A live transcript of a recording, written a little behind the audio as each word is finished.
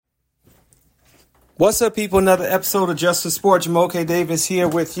What's up, people? Another episode of Just for Sport. Jamoke Davis here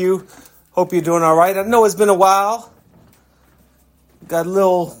with you. Hope you're doing all right. I know it's been a while. Got a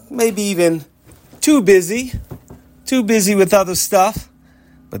little, maybe even too busy with other stuff.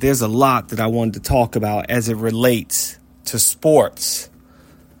 But there's a lot that I wanted to talk about as it relates to sports.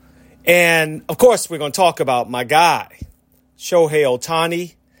 And, of course, we're going to talk about my guy, Shohei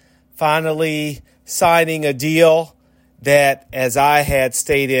Ohtani, finally signing a deal that, as I had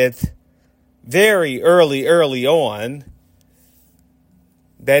stated very early on,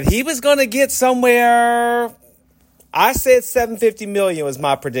 that he was going to get somewhere. I said $750 million was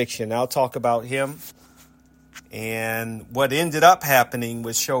my prediction. I'll talk about him and what ended up happening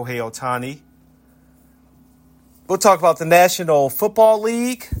with Shohei Ohtani. We'll talk about the National Football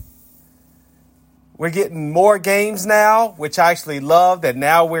League. We're getting more games now, which I actually love that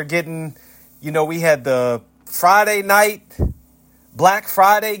now we're getting, we had the Friday night Black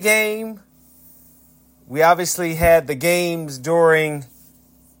Friday game. We obviously had the games during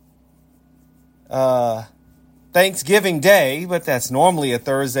Thanksgiving Day, but that's normally a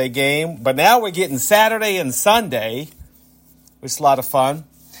Thursday game. But now we're getting Saturday and Sunday, which is a lot of fun.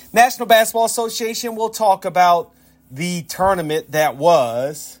 National Basketball Association, we'll talk about the tournament that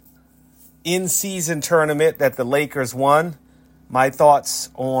was in-season tournament that the Lakers won. My thoughts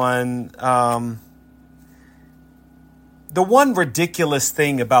on the one ridiculous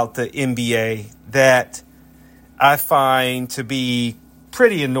thing about the NBA that I find to be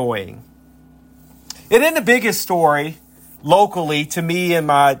pretty annoying. And then the biggest story locally to me in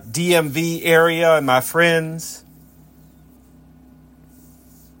my DMV area and my friends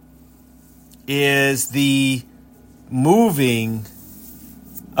is the moving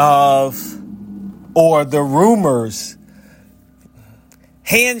or the rumors,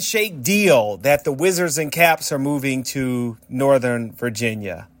 handshake deal that the Wizards and Caps are moving to Northern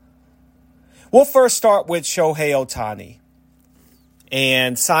Virginia. We'll first start with Shohei Ohtani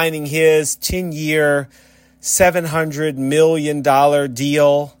and signing his 10-year, $700 million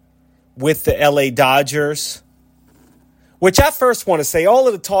deal with the LA Dodgers, which I first want to say, all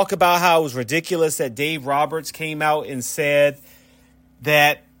of the talk about how it was ridiculous that Dave Roberts came out and said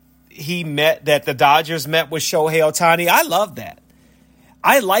that the Dodgers met with Shohei Ohtani. I love that.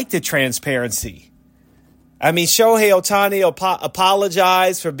 I like the transparency. I mean, Shohei Ohtani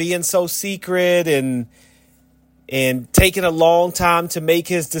apologized for being so secret and taking a long time to make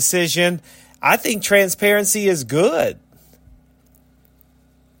his decision. I think transparency is good.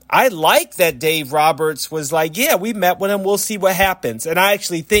 I like that Dave Roberts was like, yeah, we met with him. We'll see what happens. And I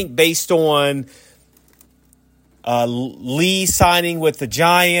actually think based on Lee signing with the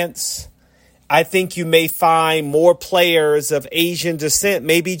Giants, I think you may find more players of Asian descent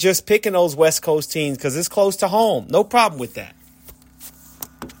maybe just picking those West Coast teams because it's close to home. No problem with that.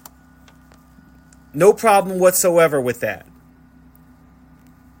 No problem whatsoever with that.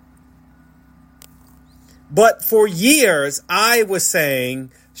 But for years, I was saying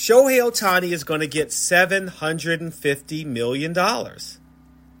Shohei Ohtani is going to get $750 million.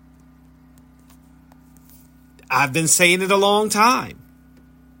 I've been saying it a long time.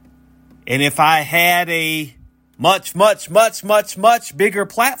 And if I had a much bigger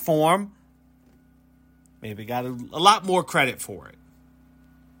platform, maybe got a lot more credit for it.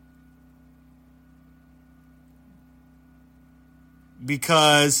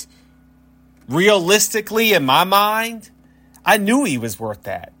 Because realistically, in my mind, I knew he was worth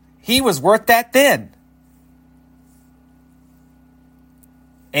that. He was worth that then.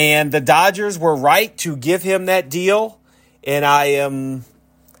 And the Dodgers were right to give him that deal. And I am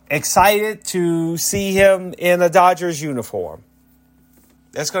excited to see him in a Dodgers uniform.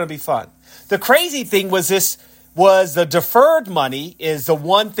 That's going to be fun. The crazy thing was the deferred money is the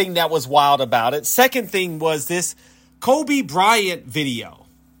one thing that was wild about it. Second thing was this Kobe Bryant video.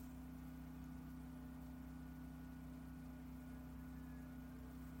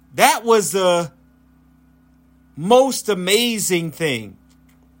 That was the most amazing thing.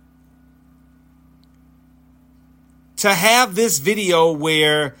 To have this video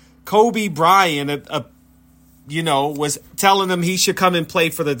where Kobe Bryant, was telling him he should come and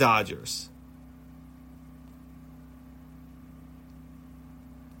play for the Dodgers.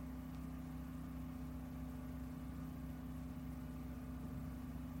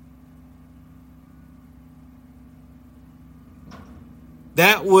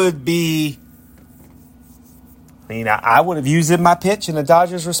 That would be, I would have used it in my pitch, and the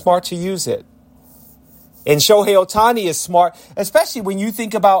Dodgers were smart to use it. And Shohei Ohtani is smart, especially when you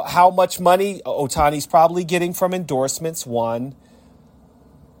think about how much money Ohtani's probably getting from endorsements, one.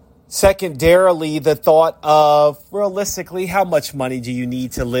 Secondarily, the thought of, realistically, how much money do you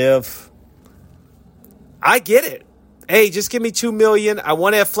need to live? I get it. Hey, just give me $2 million. I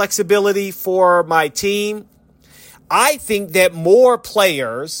want to have flexibility for my team. I think that more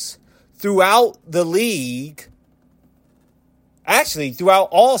players throughout the league, actually throughout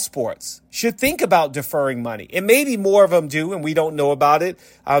all sports, should think about deferring money. And maybe more of them do, and we don't know about it.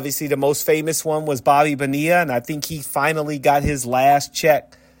 Obviously, the most famous one was Bobby Bonilla, and I think he finally got his last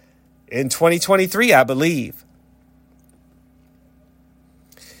check in 2023, I believe.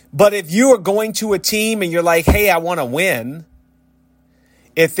 But if you are going to a team and you're like, hey, I want to win,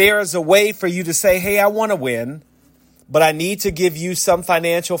 if there is a way for you to say, hey, I want to win, but I need to give you some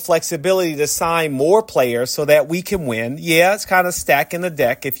financial flexibility to sign more players so that we can win. Yeah, it's kind of stacking the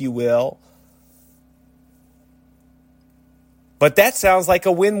deck, if you will. But that sounds like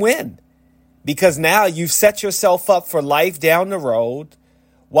a win-win, because now you've set yourself up for life down the road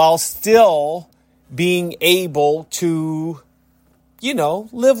while still being able to,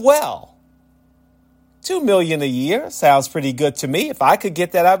 live well. $2 million a year sounds pretty good to me. If I could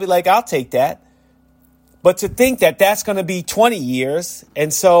get that, I'd be like, I'll take that. But to think that that's going to be 20 years,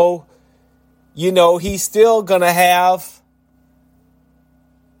 and so, he's still going to have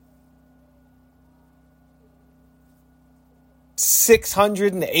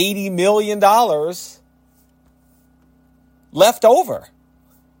 $680 million left over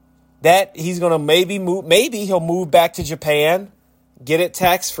that he's going to maybe he'll move back to Japan, get it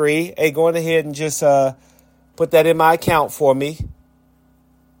tax-free. Hey, go on ahead and just put that in my account for me.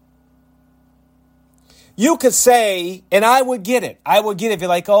 You could say, and I would get it. I would get it. If you're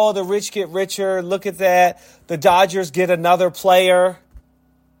like, oh, the rich get richer. Look at that. The Dodgers get another player.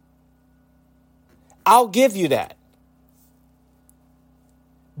 I'll give you that.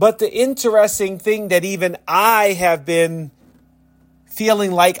 But the interesting thing that even I have been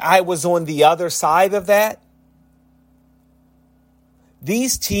feeling like I was on the other side of that,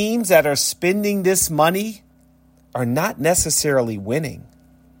 these teams that are spending this money are not necessarily winning.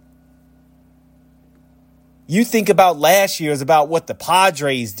 You think about last year's, about what the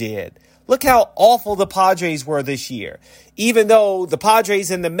Padres did. Look how awful the Padres were this year. Even though the Padres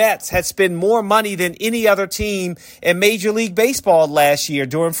and the Mets had spent more money than any other team in Major League Baseball last year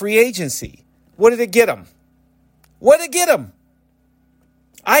during free agency. What did it get them? What did it get them?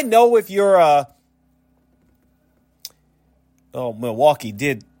 I know if you're Milwaukee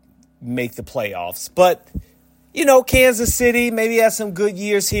did make the playoffs, but Kansas City maybe has some good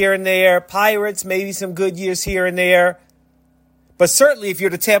years here and there. Pirates, maybe some good years here and there. But certainly if you're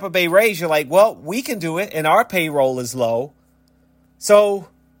the Tampa Bay Rays, you're like, well, we can do it, and our payroll is low. So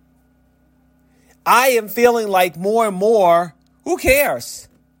I am feeling like more and more, who cares?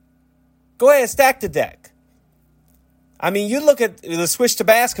 Go ahead and stack the deck. I mean, you look at the switch to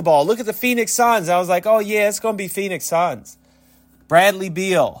basketball. Look at the Phoenix Suns. I was like, oh, yeah, it's going to be Phoenix Suns. Bradley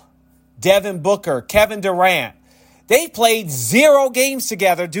Beal, Devin Booker, Kevin Durant. They played 0 games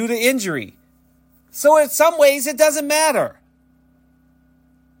together due to injury. So in some ways, it doesn't matter.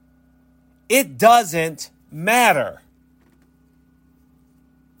 It doesn't matter.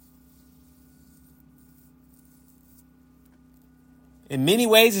 In many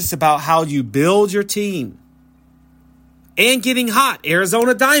ways, it's about how you build your team. And getting hot.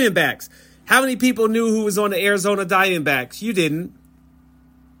 Arizona Diamondbacks. How many people knew who was on the Arizona Diamondbacks? You didn't.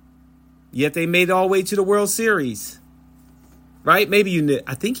 Yet they made it all the way to the World Series. Right? Maybe you knew.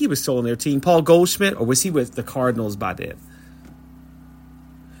 I think he was still on their team. Paul Goldschmidt, or was he with the Cardinals by then?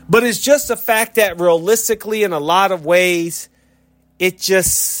 But it's just a fact that realistically, in a lot of ways,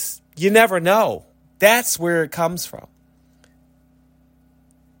 you never know. That's where it comes from.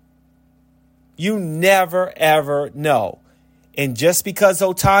 You never, ever know. And just because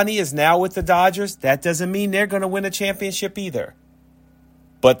Ohtani is now with the Dodgers, that doesn't mean they're going to win a championship either.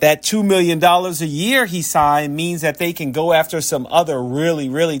 But that $2 million a year he signed means that they can go after some other really,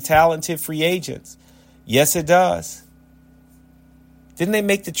 really talented free agents. Yes, it does. Didn't they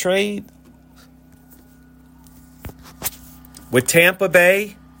make the trade with Tampa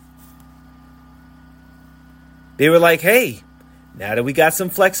Bay? They were like, hey, now that we got some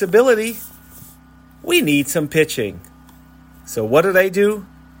flexibility, we need some pitching. So what do?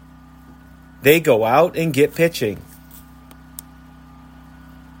 They go out and get pitching.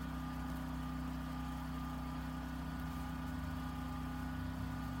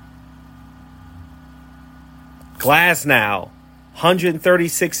 Glasnow,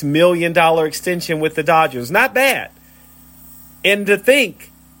 $136 million extension with the Dodgers. Not bad. And to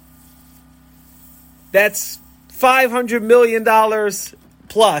think that's $500 million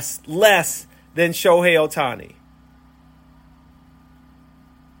plus less than Shohei Ohtani.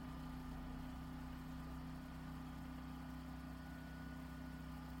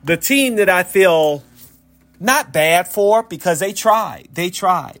 The team that I feel not bad for because they tried. They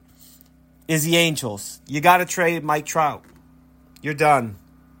tried. Is the Angels. You got to trade Mike Trout. You're done.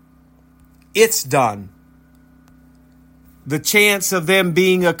 It's done. The chance of them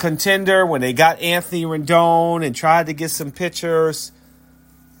being a contender when they got Anthony Rendon and tried to get some pitchers,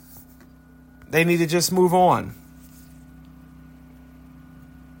 they need to just move on.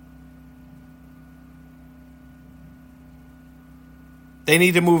 They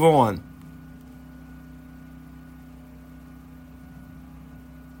need to move on.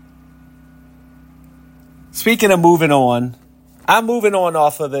 Speaking of moving on, I'm moving on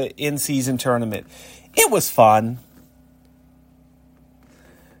off of the in-season tournament. It was fun.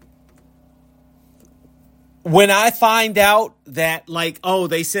 When I find out that,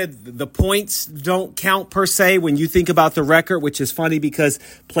 they said the points don't count per se when you think about the record, which is funny because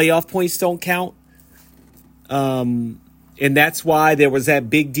playoff points don't count. And that's why there was that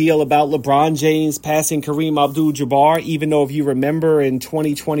big deal about LeBron James passing Kareem Abdul-Jabbar, even though if you remember in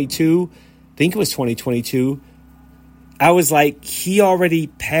 2022, I think it was 2022, I was like, he already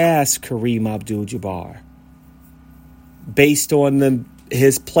passed Kareem Abdul-Jabbar based on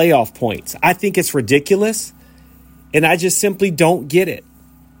his playoff points. I think it's ridiculous, and I just simply don't get it.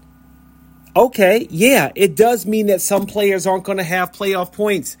 Okay, yeah, it does mean that some players aren't going to have playoff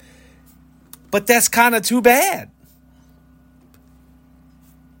points, but that's kind of too bad.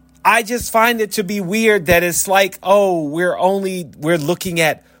 I just find it to be weird that it's like, oh, we're looking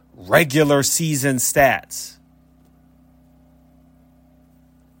at regular season stats.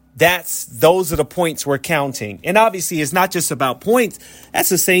 Those are the points we're counting. And obviously it's not just about points. That's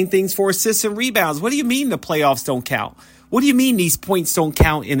the same things for assists and rebounds. What do you mean the playoffs don't count? What do you mean these points don't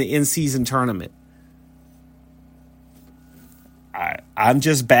count in the in-season tournament? I'm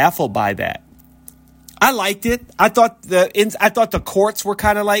just baffled by that. I liked it. I thought the courts were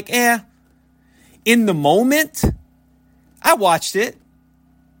kind of like, in the moment, I watched it.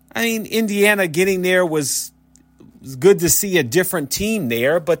 I mean, Indiana getting there was good to see a different team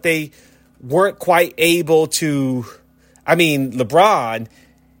there, but they weren't quite able to. I mean, LeBron,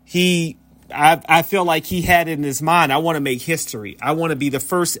 I feel like he had in his mind, I want to make history. I want to be the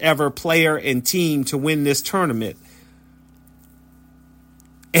first ever player and team to win this tournament.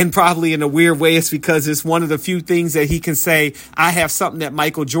 And probably in a weird way, it's because it's one of the few things that he can say, I have something that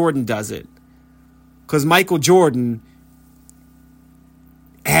Michael Jordan doesn't. Because Michael Jordan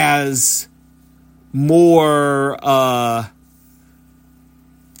has more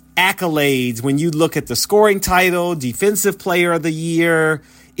accolades when you look at the scoring title, defensive player of the year,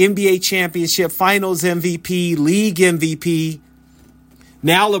 NBA championship, finals MVP, league MVP.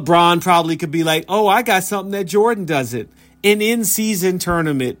 Now LeBron probably could be like, oh, I got something that Jordan doesn't. An in-season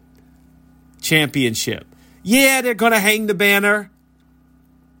tournament championship. Yeah, they're going to hang the banner.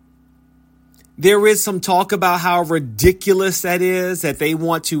 There is some talk about how ridiculous that is, that they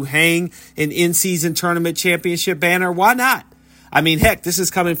want to hang an in-season tournament championship banner. Why not? I mean, heck, this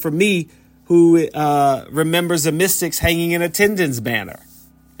is coming from me who remembers the Mystics hanging an attendance banner.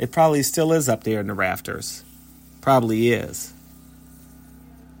 It probably still is up there in the rafters. Probably is.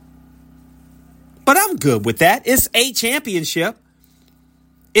 But I'm good with that. It's a championship.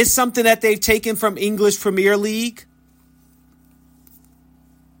 It's something that they've taken from English Premier League.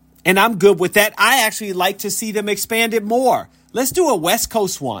 And I'm good with that. I actually like to see them expand it more. Let's do a West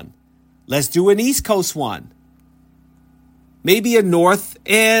Coast one. Let's do an East Coast one. Maybe a North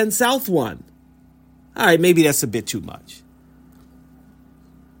and South one. All right, maybe that's a bit too much.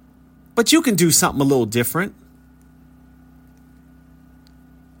 But you can do something a little different.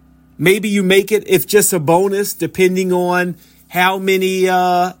 Maybe you make it, if just a bonus, depending on how many,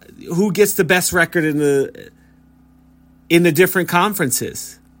 who gets the best record in the different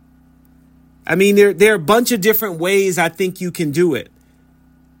conferences. I mean, there are a bunch of different ways I think you can do it.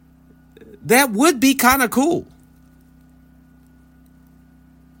 That would be kind of cool.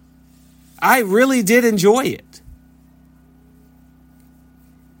 I really did enjoy it.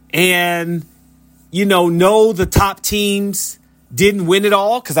 And, know the top teams didn't win it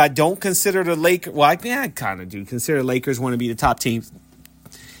all, because I don't consider the Lakers. Well, I kind of do consider Lakers want to be the top teams.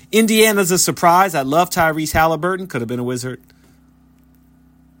 Indiana's a surprise. I love Tyrese Halliburton. Could have been a Wizard.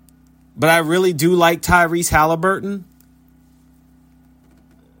 But I really do like Tyrese Halliburton.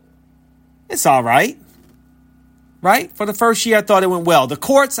 It's all right. Right? For the first year, I thought it went well. The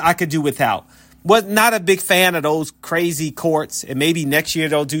courts, I could do without. Was not a big fan of those crazy courts. And maybe next year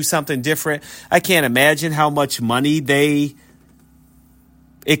they'll do something different. I can't imagine how much money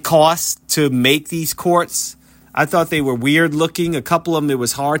it costs to make these courts. I thought they were weird looking. A couple of them, it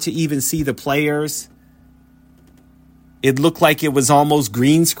was hard to even see the players. It looked like it was almost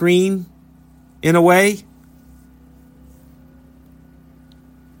green screen in a way.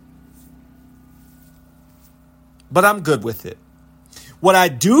 but I'm good with it. What I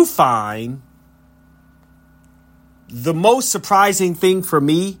do find the most surprising thing for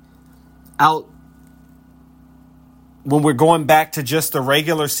me out when we're going back to just the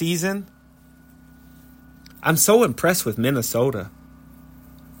regular season, I'm so impressed with Minnesota.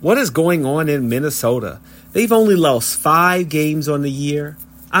 What is going on in Minnesota? They've only lost 5 games on the year.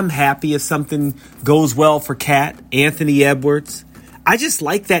 I'm happy if something goes well for Cat, Anthony Edwards. I just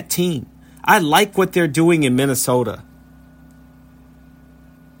like that team. I like what they're doing in Minnesota.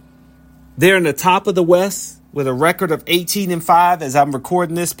 They're in the top of the West with a record of 18-5 as I'm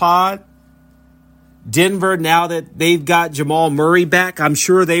recording this pod. Denver, now that they've got Jamal Murray back, I'm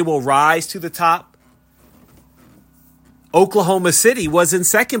sure they will rise to the top. Oklahoma City was in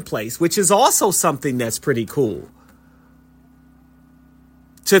second place, which is also something that's pretty cool.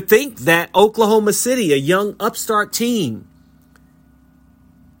 To think that Oklahoma City, a young upstart team,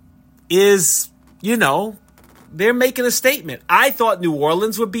 is, they're making a statement. I thought New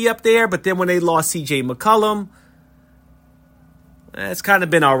Orleans would be up there, but then when they lost C.J. McCollum, it's kind of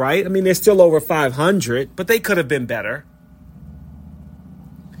been all right. I mean, they're still over 500, but they could have been better.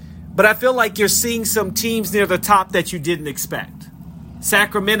 But I feel like you're seeing some teams near the top that you didn't expect.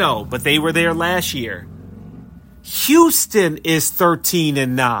 Sacramento, but they were there last year. Houston is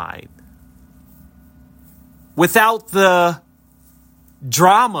 13-9. Without the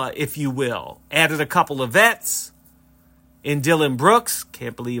drama, if you will. Added a couple of vets in Dylan Brooks.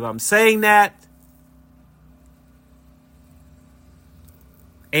 Can't believe I'm saying that.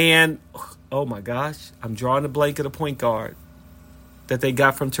 And, oh my gosh, I'm drawing a blank of the point guard that they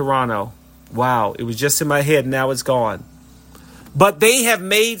got from Toronto. Wow, it was just in my head, now it's gone. But they have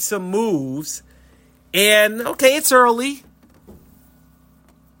made some moves, and, okay, it's early.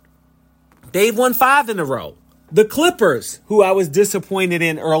 They've won 5 in a row. The Clippers, who I was disappointed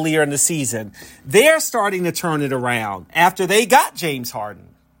in earlier in the season, they're starting to turn it around after they got James Harden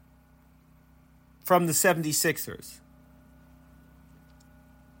from the 76ers.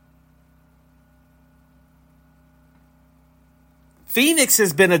 Phoenix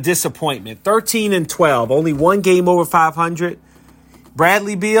has been a disappointment. 13-12, only 1 game over 500.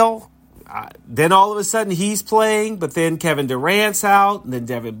 Bradley Beal, then all of a sudden he's playing, but then Kevin Durant's out, and then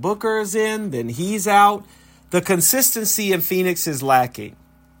Devin Booker's in, then he's out. The consistency in Phoenix is lacking.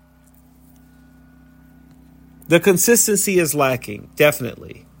 The consistency is lacking,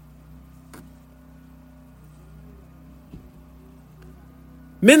 definitely.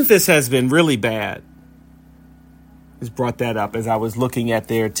 Memphis has been really bad. Just brought that up as I was looking at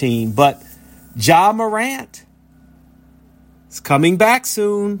their team. But Ja Morant is coming back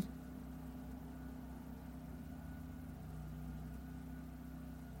soon.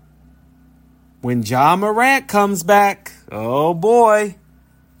 When Ja Morant comes back, oh boy,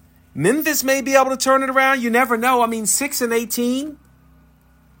 Memphis may be able to turn it around. You never know. I mean, 6-18,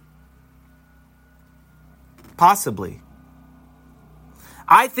 possibly.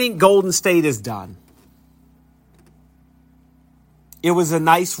 I think Golden State is done. It was a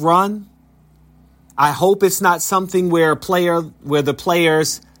nice run. I hope it's not something where the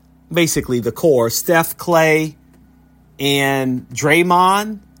players, basically the core, Steph, Clay, and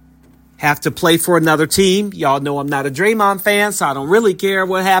Draymond, have to play for another team. Y'all know I'm not a Draymond fan, so I don't really care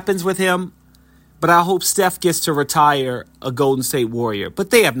what happens with him. But I hope Steph gets to retire a Golden State Warrior. But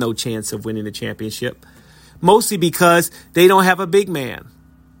they have no chance of winning the championship. Mostly because they don't have a big man.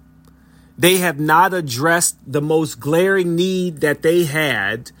 They have not addressed the most glaring need that they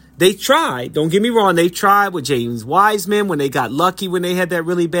had. They tried. Don't get me wrong. They tried with James Wiseman when they got lucky when they had that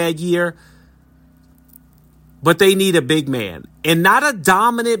really bad year. But they need a big man. And not a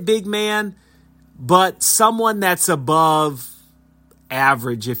dominant big man, but someone that's above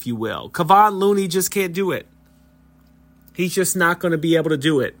average, if you will. Kevon Looney just can't do it. He's just not going to be able to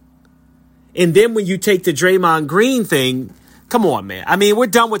do it. And then when you take the Draymond Green thing, come on, man. I mean, we're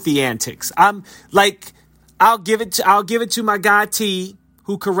done with the antics. I'll give it to my guy T,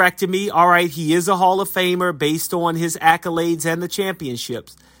 who corrected me. All right, he is a Hall of Famer based on his accolades and the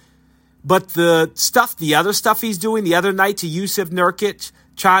championships. But the other stuff he's doing the other night to Yusuf Nurkic,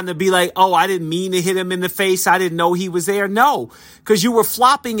 trying to be like, oh, I didn't mean to hit him in the face. I didn't know he was there. No, because you were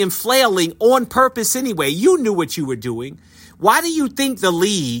flopping and flailing on purpose anyway. You knew what you were doing. Why do you think the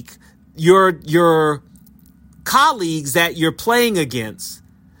league, your colleagues that you're playing against,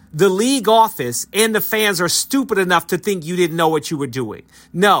 the league office and the fans are stupid enough to think you didn't know what you were doing?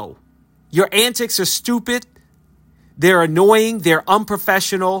 No, your antics are stupid. They're annoying. They're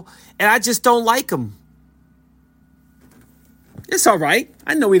unprofessional. And I just don't like them. It's all right.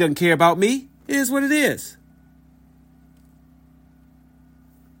 I know he doesn't care about me. It is what it is.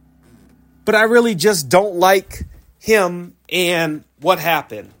 But I really just don't like him and what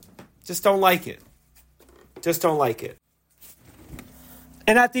happened. Just don't like it. Just don't like it.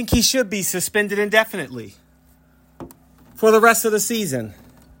 And I think he should be suspended indefinitely for the rest of the season.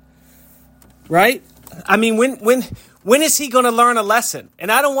 Right? I mean, when is he going to learn a lesson?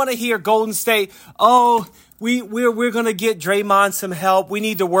 And I don't want to hear Golden State, oh, we're going to get Draymond some help. We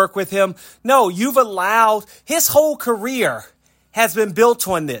need to work with him. No, you've allowed, his whole career has been built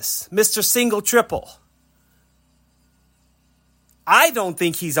on this, Mr. Single Triple. I don't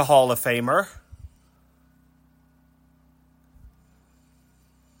think he's a Hall of Famer.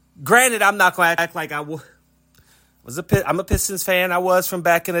 Granted, I'm not going to act like I'm a Pistons fan. I was from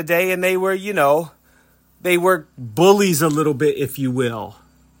back in the day, and they were, they were bullies a little bit, if you will.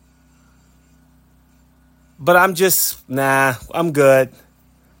 But I'm good.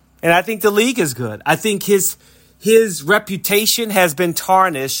 And I think the league is good. I think his reputation has been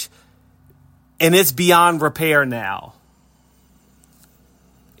tarnished, and it's beyond repair now.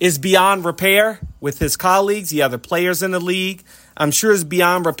 It's beyond repair with his colleagues, the other players in the league. I'm sure it's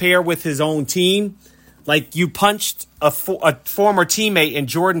beyond repair with his own team. Like, you punched a former teammate in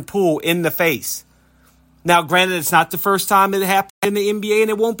Jordan Poole in the face. Now, granted, it's not the first time it happened in the NBA,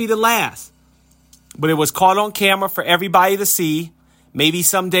 and it won't be the last. But it was caught on camera for everybody to see. Maybe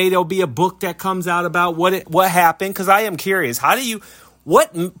someday there'll be a book that comes out about what happened, because I am curious.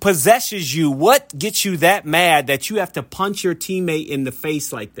 What possesses you? What gets you that mad that you have to punch your teammate in the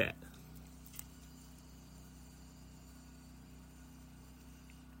face like that?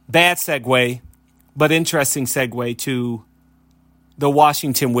 Bad segue, but interesting segue to the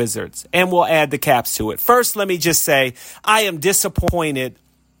Washington Wizards. And we'll add the Caps to it. First, let me just say I am disappointed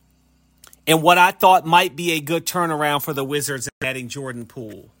in what I thought might be a good turnaround for the Wizards adding Jordan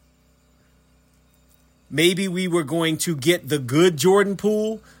Poole. Maybe we were going to get the good Jordan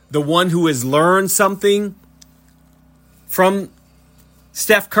Poole, the one who has learned something from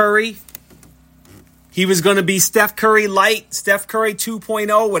Steph Curry. He was going to be Steph Curry light, Steph Curry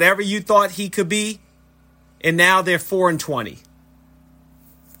 2.0, whatever you thought he could be. And now they're 4-20.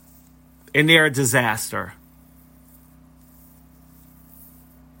 And they're a disaster.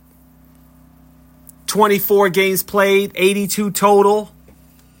 24 games played, 82 total.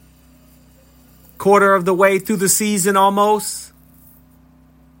 Quarter of the way through the season almost.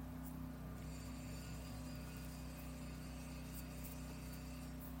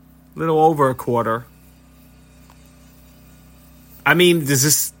 A little over a quarter. I mean,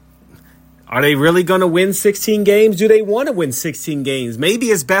 are they really going to win 16 games? Do they want to win 16 games? Maybe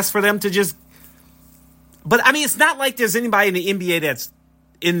it's best for them to just... But, I mean, it's not like there's anybody in the NBA that's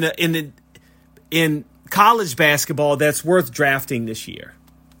in college basketball that's worth drafting this year.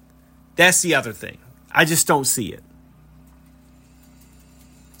 That's the other thing. I just don't see it.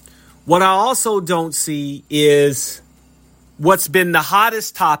 What I also don't see is what's been the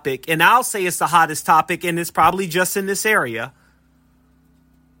hottest topic, and I'll say it's the hottest topic, and it's probably just in this area,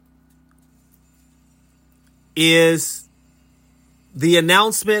 is the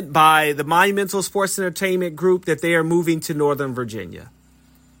announcement by the Monumental Sports Entertainment Group that they are moving to Northern Virginia.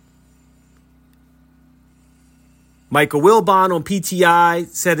 Michael Wilbon on PTI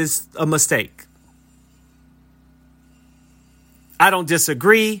said it's a mistake. I don't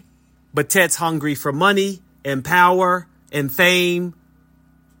disagree, but Ted's hungry for money and power and fame,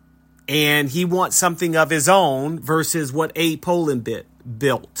 and he wants something of his own versus what Abe Pollin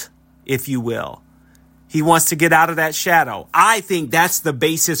built, if you will. He wants to get out of that shadow. I think that's the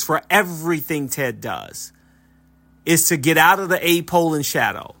basis for everything Ted does, is to get out of the Abe Pollin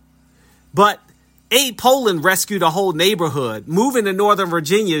shadow. But Abe Pollin rescued a whole neighborhood. Moving to Northern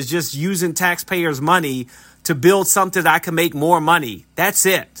Virginia is just using taxpayers' money to build something that I can make more money. That's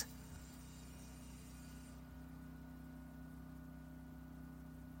it.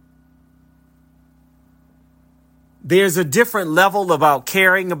 There's a different level about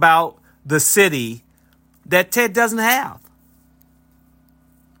caring about the city that Ted doesn't have.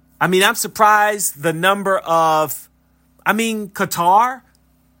 I mean, I'm surprised the number of, Qatar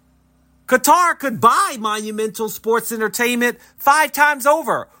could buy Monumental Sports Entertainment 5 times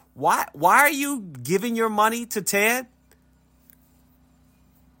over. Why are you giving your money to Ted?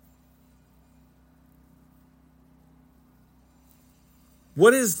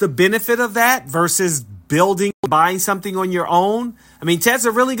 What is the benefit of that versus buying something on your own? I mean, Ted's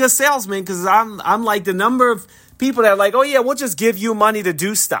a really good salesman, because I'm like the number of people that are like, oh yeah, we'll just give you money to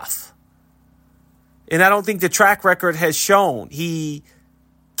do stuff. And I don't think the track record has shown he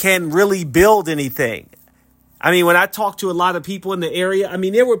can really build anything. I mean, when I talk to a lot of people in the area,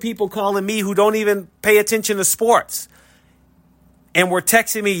 there were people calling me who don't even pay attention to sports. and were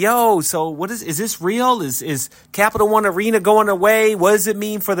texting me, yo, so what is this real? Is Capital One Arena going away? What does it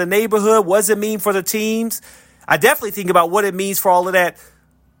mean for the neighborhood? What does it mean for the teams? I definitely think about what it means for all of that.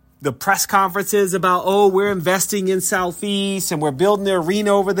 The press conferences about, oh, we're investing in Southeast and we're building the arena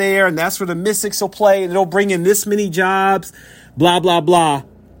over there and that's where the Mystics will play and it'll bring in this many jobs, blah, blah, blah.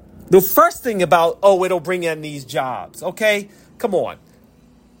 The first thing about, oh, it'll bring in these jobs. Okay, come on.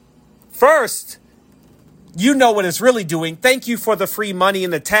 First, you know what it's really doing. Thank you for the free money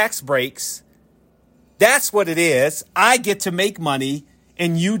and the tax breaks. That's what it is. I get to make money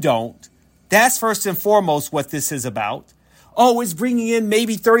and you don't. That's first and foremost what this is about. Oh, it's bringing in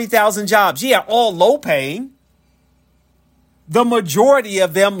maybe 30,000 jobs. Yeah, all low paying. The majority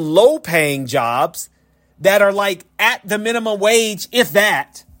of them low paying jobs that are like at the minimum wage, if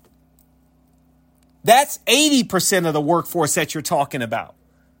that. That's 80% of the workforce that you're talking about.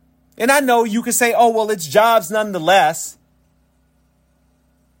 And I know you could say, oh, well, it's jobs nonetheless.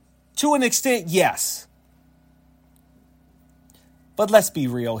 To an extent, yes. But let's be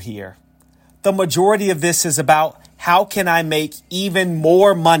real here. The majority of this is about how can I make even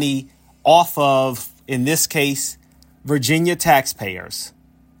more money off of, in this case, Virginia taxpayers.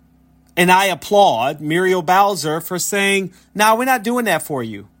 And I applaud Muriel Bowser for saying, no, we're not doing that for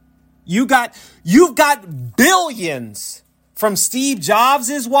you. You've got billions from Steve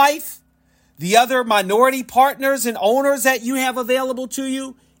Jobs' wife, the other minority partners and owners that you have available to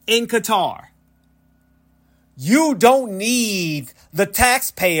you in Qatar. You don't need the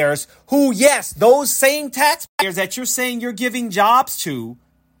taxpayers who, yes, those same taxpayers that you're saying you're giving jobs to.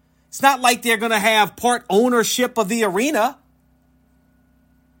 It's not like they're going to have part ownership of the arena.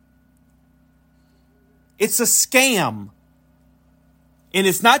 It's a scam. And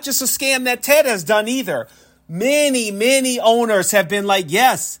it's not just a scam that Ted has done either. Many owners have been like,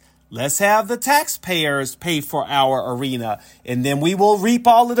 yes, let's have the taxpayers pay for our arena. And then we will reap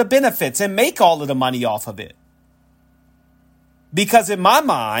all of the benefits and make all of the money off of it. Because in my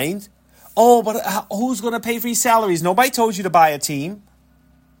mind, oh, but who's going to pay for these salaries? Nobody told you to buy a team.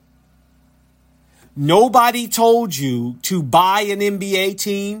 Nobody told you to buy an NBA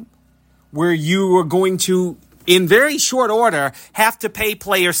team where you were going to, in very short order, have to pay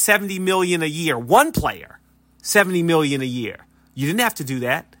players $70 million a year. One player, $70 million a year. You didn't have to do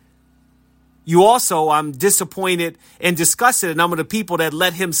that. You also, I'm disappointed and disgusted, and I'm of the people that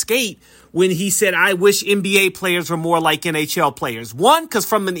let him skate when he said, I wish NBA players were more like NHL players. One, because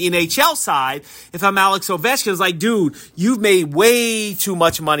from an NHL side, if I'm Alex Ovechkin, it's like, dude, you've made way too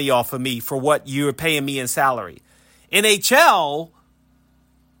much money off of me for what you're paying me in salary. NHL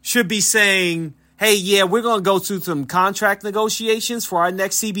should be saying, hey, yeah, we're going to go through some contract negotiations for our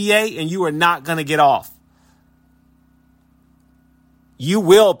next CBA, and you are not going to get off. You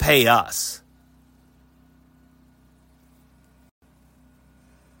will pay us.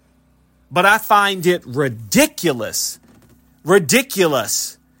 But I find it ridiculous.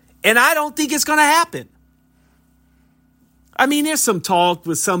 And I don't think it's going to happen. I mean, there's some talk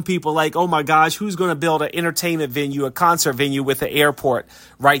with some people like, oh my gosh, who's going to build an entertainment venue, a concert venue with an airport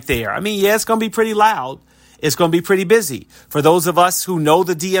right there? I mean, yeah, it's going to be pretty loud. It's going to be pretty busy. For those of us who know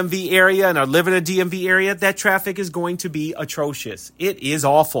the DMV area and are living in the DMV area, that traffic is going to be atrocious. It is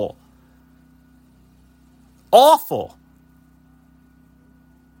awful. Awful.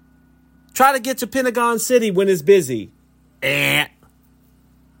 Try to get to Pentagon City when it's busy. It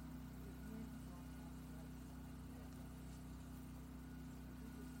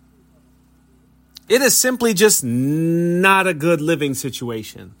is simply just not a good living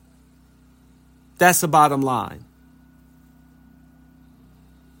situation. That's the bottom line.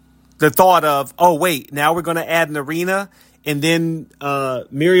 The thought of, oh, wait, now we're going to add an arena. And then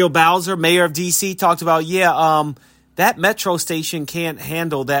Muriel Bowser, mayor of D.C., talked about, that metro station can't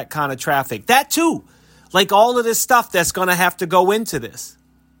handle that kind of traffic. That too. Like all of this stuff that's going to have to go into this.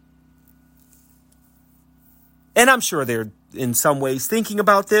 And I'm sure they're in some ways thinking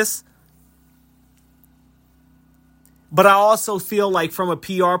about this. But I also feel like from a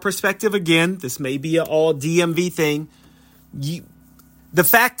PR perspective, again, this may be an all DMV thing. The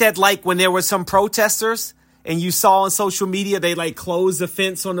fact that like when there were some protesters and you saw on social media, they like closed the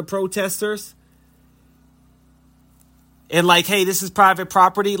fence on the protesters. And like, hey, this is private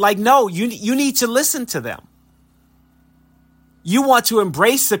property. Like, no, you need to listen to them. You want to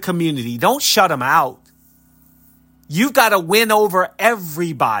embrace the community. Don't shut them out. You've got to win over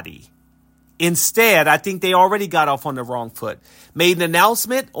everybody. Instead, I think they already got off on the wrong foot. Made an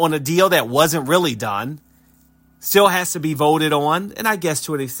announcement on a deal that wasn't really done. Still has to be voted on. And I guess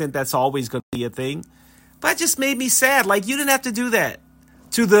to an extent, that's always going to be a thing. But it just made me sad. Like, you didn't have to do that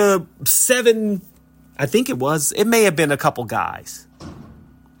to the I think it may have been a couple guys.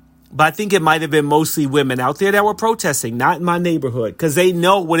 But I think it might have been mostly women out there that were protesting, not in my neighborhood, because they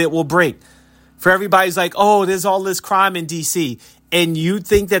know what it will bring. For everybody's like, oh, there's all this crime in D.C., and you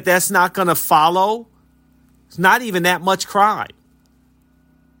think that that's not going to follow? It's not even that much crime.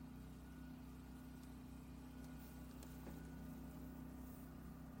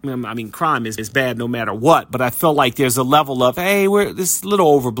 I mean, crime is bad no matter what, but I feel like there's a level of, hey, this is a little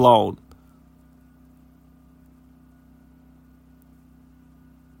overblown.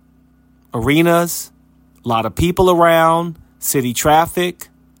 Arenas, a lot of people around, city traffic.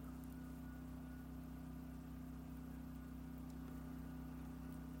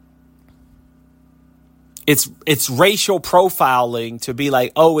 It's racial profiling to be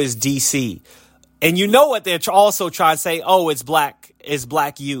like, oh, it's DC. And you know what they're also trying to say, oh, it's black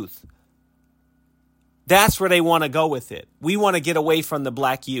youth. That's where they want to go with it. We want to get away from the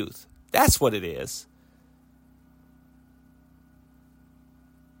black youth. That's what it is.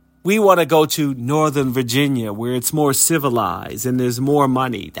 We want to go to Northern Virginia where it's more civilized and there's more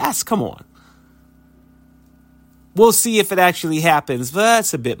money. Come on. We'll see if it actually happens, but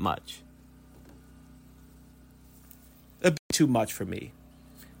that's a bit much. A bit too much for me.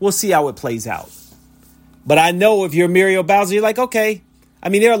 We'll see how it plays out. But I know if you're Muriel Bowser, you're like, okay. I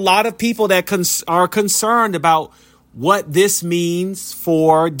mean, there are a lot of people that are concerned about what this means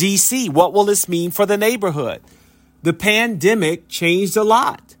for D.C. What will this mean for the neighborhood? The pandemic changed a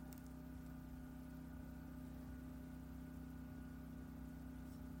lot.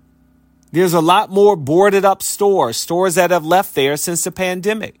 There's a lot more boarded up stores that have left there since the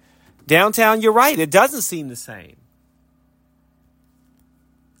pandemic. Downtown, you're right. It doesn't seem the same.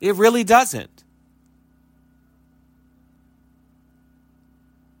 It really doesn't.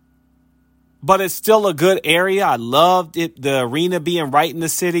 But it's still a good area. I loved it. The arena being right in the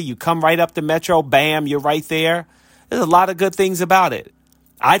city. You come right up the metro. Bam, you're right there. There's a lot of good things about it.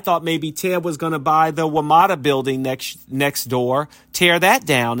 I thought maybe Ted was going to buy the WMATA building next door, tear that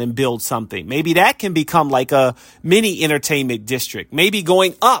down and build something. Maybe that can become like a mini entertainment district. Maybe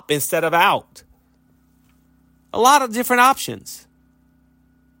going up instead of out. A lot of different options.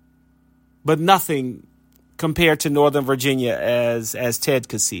 But nothing compared to Northern Virginia as Ted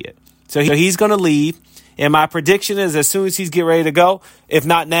could see it. So he's going to leave. And my prediction is as soon as he's getting ready to go, if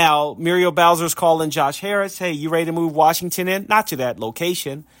not now, Muriel Bowser's calling Josh Harris. Hey, you ready to move Washington in? Not to that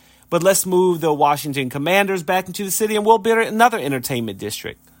location, but let's move the Washington Commanders back into the city and we'll build another entertainment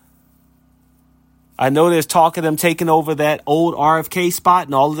district. I know there's talk of them taking over that old RFK spot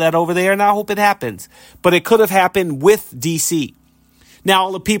and all of that over there, and I hope it happens. But it could have happened with D.C. Now,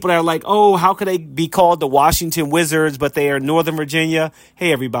 all the people that are like, oh, how could they be called the Washington Wizards, but they are Northern Virginia?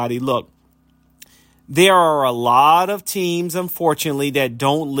 Hey, everybody, look. There are a lot of teams, unfortunately, that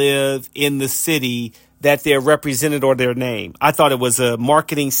don't live in the city that they're represented or their name. I thought it was a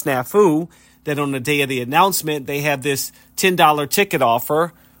marketing snafu that on the day of the announcement, they have this $10 ticket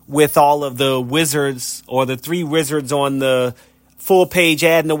offer with all of the Wizards or the 3 Wizards on the full page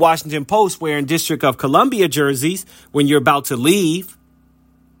ad in the Washington Post wearing District of Columbia jerseys when you're about to leave.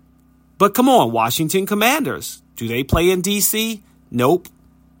 But come on, Washington Commanders. Do they play in D.C.? Nope.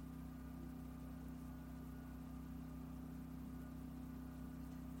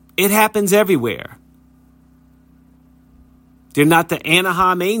 It happens everywhere. They're not the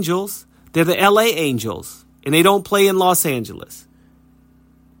Anaheim Angels. They're the LA Angels. And they don't play in Los Angeles.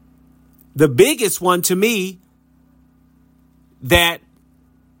 The biggest one to me that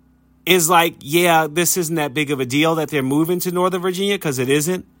is like, yeah, this isn't that big of a deal that they're moving to Northern Virginia, because it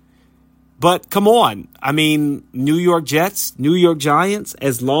isn't. But come on. I mean, New York Jets, New York Giants,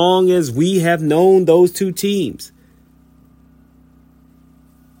 as long as we have known those two teams,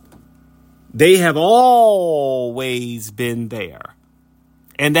 they have always been there.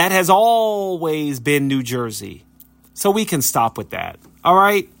 And that has always been New Jersey. So we can stop with that. All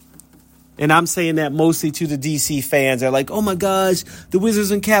right? And I'm saying that mostly to the D.C. fans. They're like, oh my gosh, the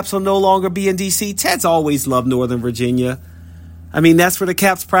Wizards and Caps will no longer be in D.C. Ted's always loved Northern Virginia. I mean, that's where the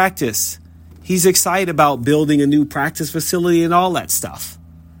Caps practice. He's excited about building a new practice facility and all that stuff.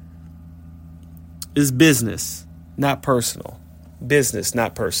 It's business, not personal. Business,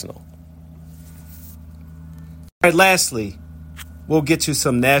 not personal. All right, lastly, we'll get to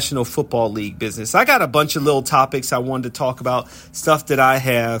some National Football League business. I got a bunch of little topics I wanted to talk about, stuff that I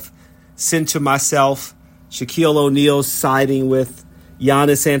have sent to myself. Shaquille O'Neal siding with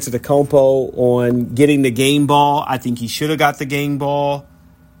Giannis Antetokounmpo on getting the game ball. I think he should have got the game ball.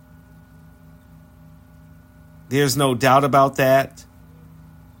 There's no doubt about that.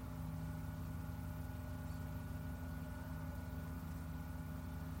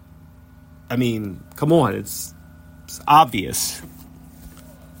 I mean, come on, it's obvious.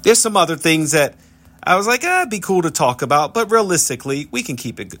 There's some other things that I was like, it'd be cool to talk about, but realistically, we can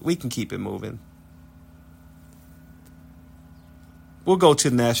keep it moving. We'll go to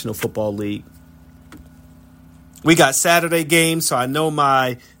the National Football League. We got Saturday games, so I know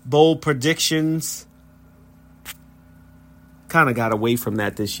my bold predictions. Kind of got away from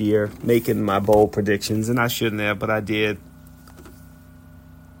that this year, making my bold predictions, and I shouldn't have, but I did.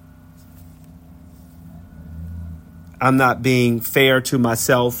 I'm not being fair to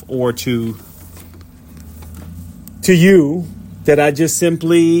myself or to you that I just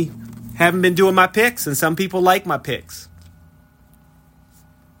simply haven't been doing my picks, and some people like my picks.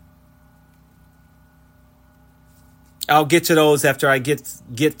 I'll get to those after I get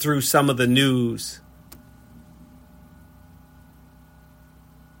through some of the news.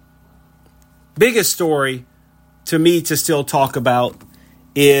 Biggest story to me to still talk about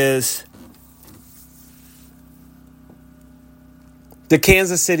is the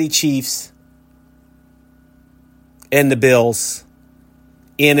Kansas City Chiefs and the Bills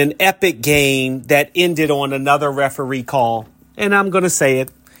in an epic game that ended on another referee call. And I'm going to say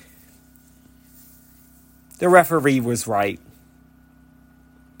it. The referee was right.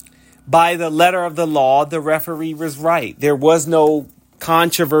 By the letter of the law, the referee was right. There was no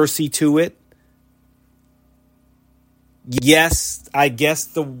controversy to it. Yes, I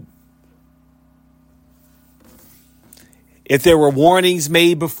guess if there were warnings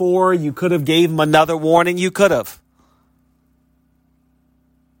made before, you could have gave them another warning. You could have.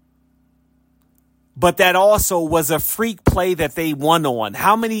 But that also was a freak play that they won on.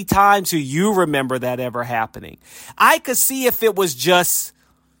 How many times do you remember that ever happening? I could see if it was just,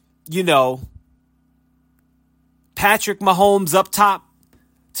 Patrick Mahomes up top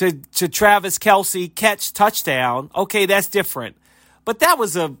to Travis Kelce, catch, touchdown. Okay, that's different. But that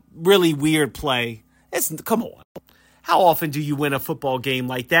was a really weird play. Come on. How often do you win a football game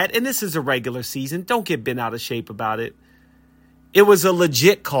like that? And this is a regular season. Don't get bent out of shape about it. It was a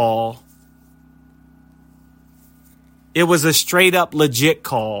legit call. It was a straight up legit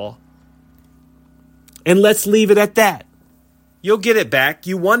call. And let's leave it at that. You'll get it back.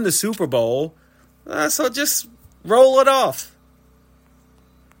 You won the Super Bowl. So just roll it off.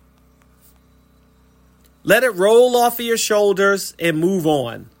 Let it roll off of your shoulders and move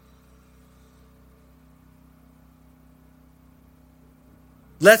on.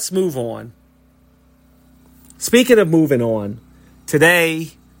 Let's move on. Speaking of moving on,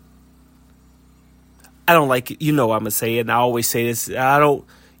 today, I don't like it. I'm going to say it, and I always say this.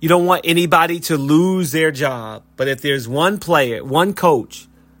 You don't want anybody to lose their job. But if there's one player, one coach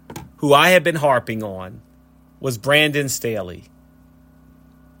who I have been harping on was Brandon Staley.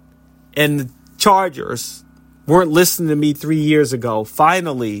 And the Chargers weren't listening to me 3 years ago,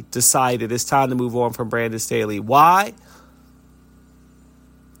 finally decided it's time to move on from Brandon Staley. Why?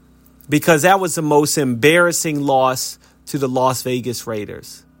 Because that was the most embarrassing loss to the Las Vegas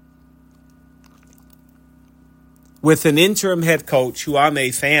Raiders. With an interim head coach who I'm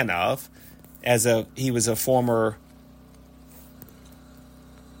a fan of, he was a former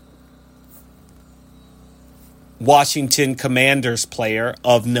Washington Commanders player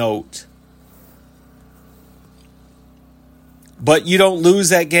of note. But you don't lose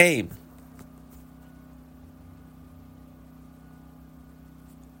that game.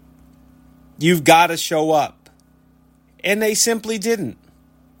 You've got to show up. And they simply didn't.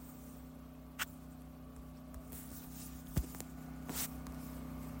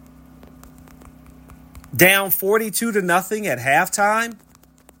 Down 42-0 at halftime?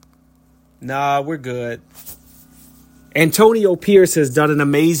 Nah, we're good. Antonio Pierce has done an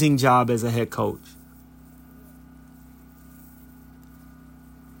amazing job as a head coach.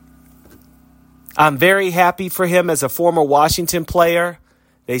 I'm very happy for him as a former Washington player.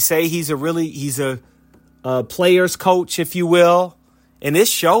 They say he's a player's coach, if you will, and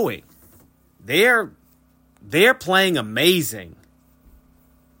it's showing. They're playing amazing.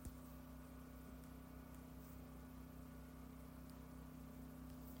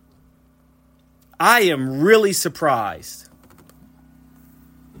 I am really surprised.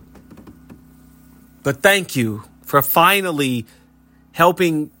 But thank you for finally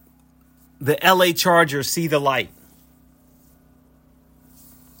helping the LA Chargers see the light.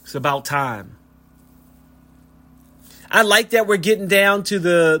 It's about time. I like that we're getting down to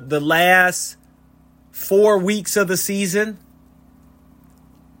the last 4 weeks of the season.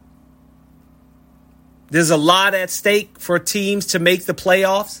 There's a lot at stake for teams to make the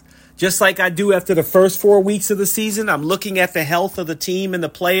playoffs. Just like I do after the first 4 weeks of the season, I'm looking at the health of the team and the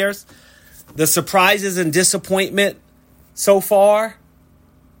players, the surprises and disappointment so far.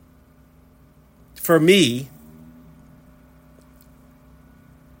 for me,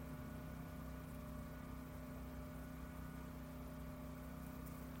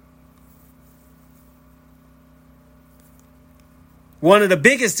 one of the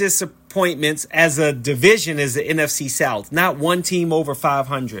biggest disappointments as a division is the NFC South. Not one team over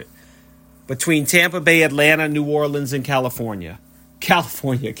 500 between Tampa Bay, Atlanta, New Orleans, and Carolina,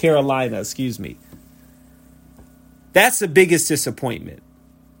 excuse me. That's the biggest disappointment.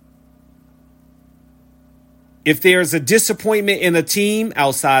 If there's a disappointment in a team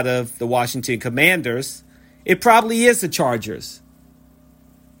outside of the Washington Commanders, it probably is the Chargers.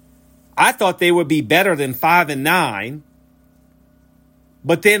 I thought they would be better than 5-9.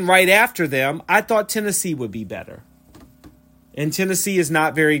 But then right after them, I thought Tennessee would be better. And Tennessee is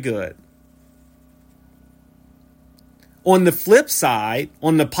not very good. On the flip side,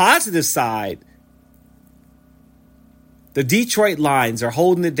 on the positive side, the Detroit Lions are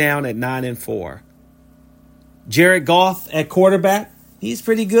holding it down at 9-4. Jared Goff at quarterback, he's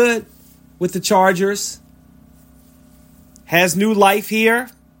pretty good with the Chargers. Has new life here,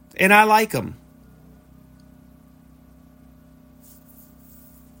 and I like him.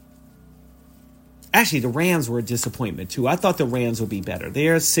 Actually, the Rams were a disappointment, too. I thought the Rams would be better.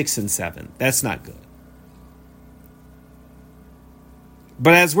 They're 6-7. That's not good.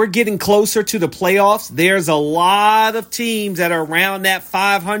 But as we're getting closer to the playoffs, there's a lot of teams that are around that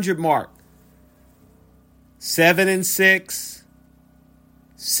 500 mark. 7-6,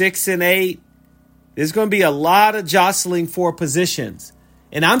 6-8. There's going to be a lot of jostling for positions.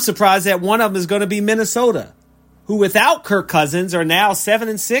 And I'm surprised that one of them is going to be Minnesota, who without Kirk Cousins are now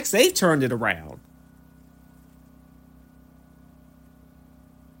 7-6. They've turned it around.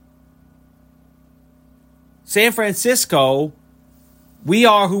 San Francisco, we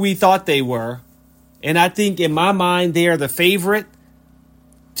are who we thought they were. And I think in my mind, they are the favorite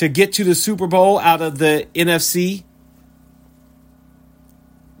to get to the Super Bowl out of the NFC.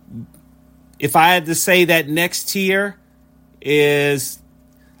 If I had to say that next tier is,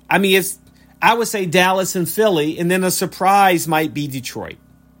 I would say Dallas and Philly, and then a surprise might be Detroit.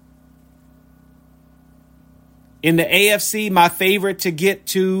 In the AFC, my favorite to get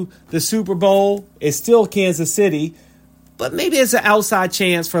to the Super Bowl is still Kansas City, but maybe it's an outside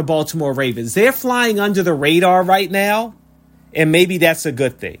chance for Baltimore Ravens. They're flying under the radar right now, and maybe that's a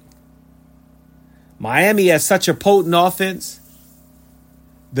good thing. Miami has such a potent offense.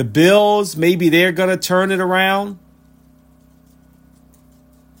 The Bills, maybe they're going to turn it around.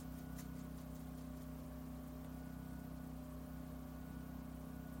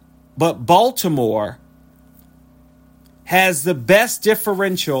 But Baltimore has the best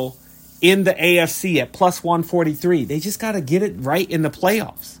differential in the AFC at plus 143. They just got to get it right in the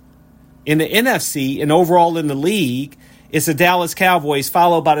playoffs. In the NFC and overall in the league, it's the Dallas Cowboys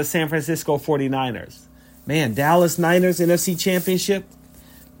followed by the San Francisco 49ers. Man, Dallas Niners NFC Championship,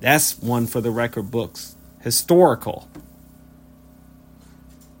 that's one for the record books. Historical.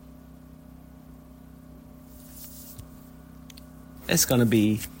 It's going to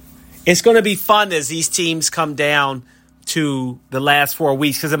be fun as these teams come down to the last 4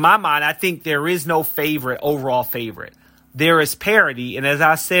 weeks. Because in my mind, I think there is no overall favorite. There is parity. And as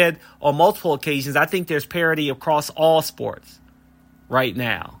I said on multiple occasions, I think there's parity across all sports right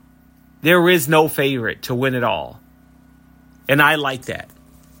now. There is no favorite to win it all. And I like that.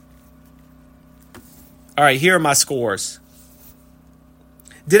 All right, here are my scores.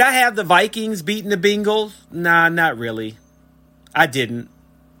 Did I have the Vikings beating the Bengals? Nah, not really. I didn't.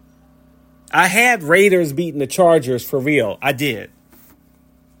 I had Raiders beating the Chargers for real. I did.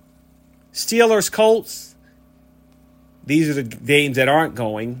 Steelers, Colts. These are the games that aren't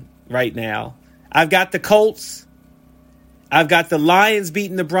going right now. I've got the Colts. I've got the Lions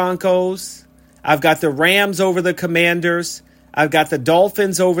beating the Broncos. I've got the Rams over the Commanders. I've got the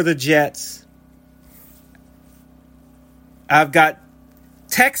Dolphins over the Jets. I've got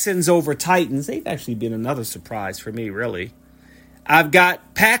Texans over Titans. They've actually been another surprise for me, really. I've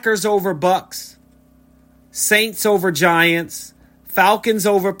got Packers over Bucks, Saints over Giants, Falcons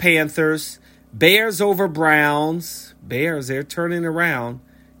over Panthers, Bears over Browns. Bears, they're turning around.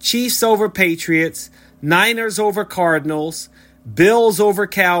 Chiefs over Patriots, Niners over Cardinals, Bills over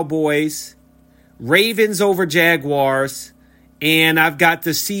Cowboys, Ravens over Jaguars, and I've got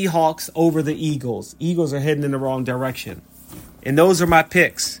the Seahawks over the Eagles. Eagles are heading in the wrong direction. And those are my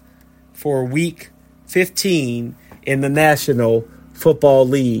picks for Week 15 in the National Football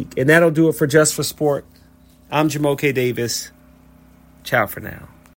League. And that'll do it for Just for Sport. I'm Jamoke Davis. Ciao for now.